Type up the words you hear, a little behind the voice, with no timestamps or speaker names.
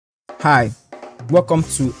Hi, welcome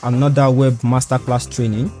to another web masterclass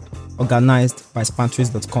training organized by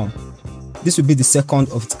Spantrix.com. This will be the second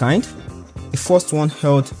of its kind. The first one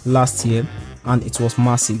held last year and it was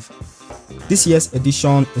massive. This year's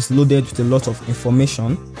edition is loaded with a lot of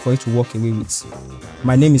information for you to walk away with.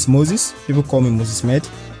 My name is Moses, people call me Moses Med.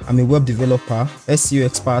 I'm a web developer, SEO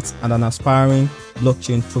expert and an aspiring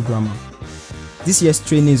blockchain programmer. This year's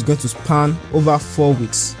training is going to span over 4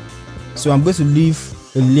 weeks. So I'm going to leave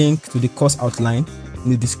a link to the course outline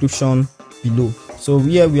in the description below. So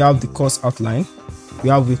here we have the course outline. We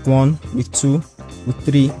have week 1, week 2, week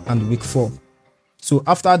 3 and week 4. So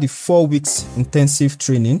after the 4 weeks intensive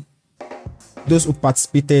training, those who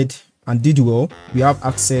participated and did well, we have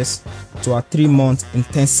access to our 3-month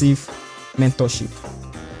intensive mentorship.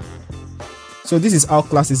 So this is how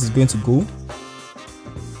classes is going to go.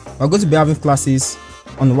 We're going to be having classes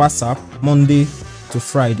on WhatsApp Monday to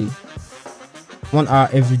Friday, 1 hour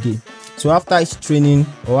every day. So after each training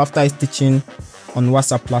or after each teaching on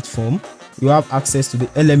WhatsApp platform, you have access to the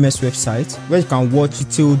LMS website where you can watch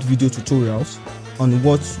detailed video tutorials on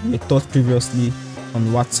what you were taught previously on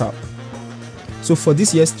WhatsApp. So for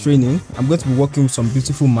this year's training, I'm going to be working with some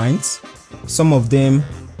beautiful minds. Some of them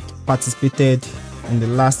participated in the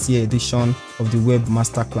last year edition of the Web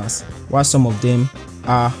Masterclass, while some of them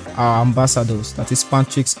are our ambassadors, that is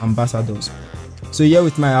Spantrix ambassadors. So here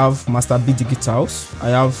with me I have Master B Digitals, I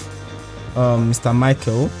have Mr.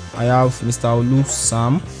 Michael, I have Mr.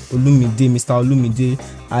 Mr. Olumide,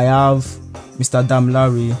 I have Mr.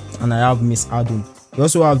 Damlari, and I have Miss Adun. We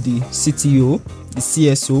also have the CTO, the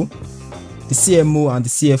CSO, the CMO, and the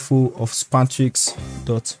CFO of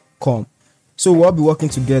Spantrix.com. So we'll be working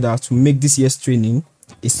together to make this year's training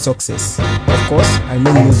a success. Of course, I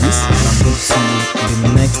know Moses, and I'm going to see you in the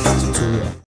next tutorial.